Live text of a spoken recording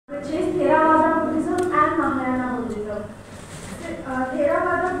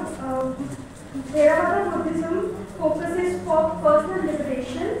Theravada Buddhism focuses for personal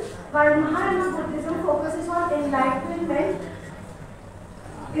liberation, while Mahayana Buddhism focuses on enlightenment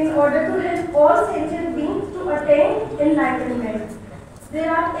in order to help all sentient beings to attain enlightenment. There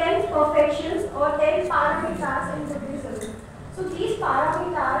are 10 perfections or 10 paramitas in Buddhism. So these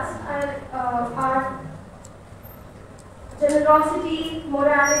paramitas are generosity,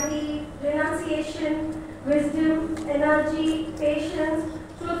 morality, renunciation, wisdom, energy, patience,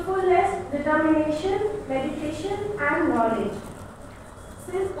 truthfulness, determination, meditation, and knowledge.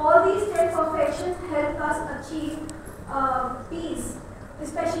 Since all these 10 perfections help us achieve peace,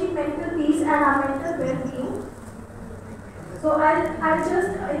 especially mental peace and our mental well-being, so I'll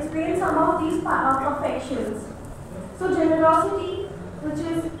just explain some of these perfections. So generosity, which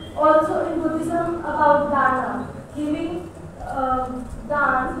is also in Buddhism about dana, giving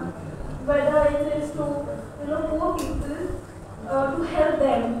dan, whether it is to poor people, to help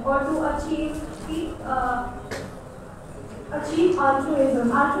them or to achieve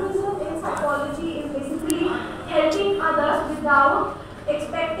altruism. Altruism in psychology is basically helping others without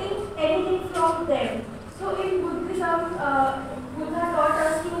expecting anything from them. So in Buddhism, Buddha taught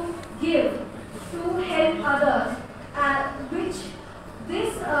us to give, to help others, which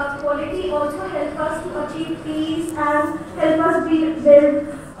this quality also helps us to achieve peace and help us build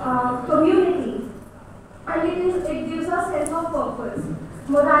community. And it gives us sense of purpose.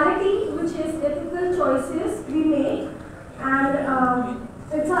 Morality, which is ethical choices we make, and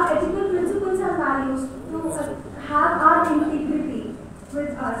it's our ethical principles and values to have our integrity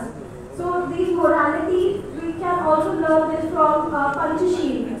with us. So these morality, we can also learn this from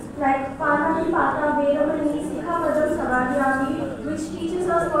Panchashila, like Panati Pata, Veramani, Sikhapadam, Samadhyami, which teaches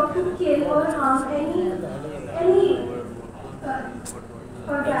us not to kill or harm any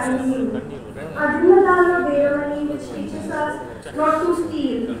organism. Adhinadana Veramani, which teaches us not to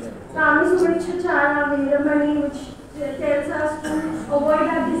steal. Kamisumichachara Veramani, which tells us to avoid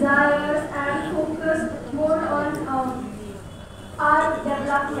our desires and focus more on our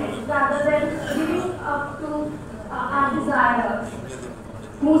development rather than giving up to our desires.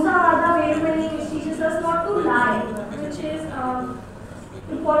 Musavada Veramani, which teaches us not to lie, which is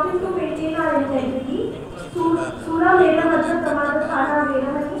important to maintain our integrity. Sura Veda Madhya Pramada Thana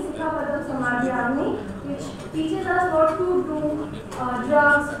Veramani Sikhapadam Samadhyami, which teaches us not to do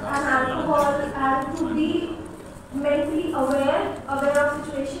drugs and alcohol and to be mentally aware of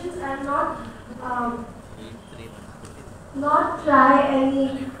situations and not come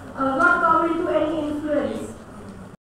into any influence.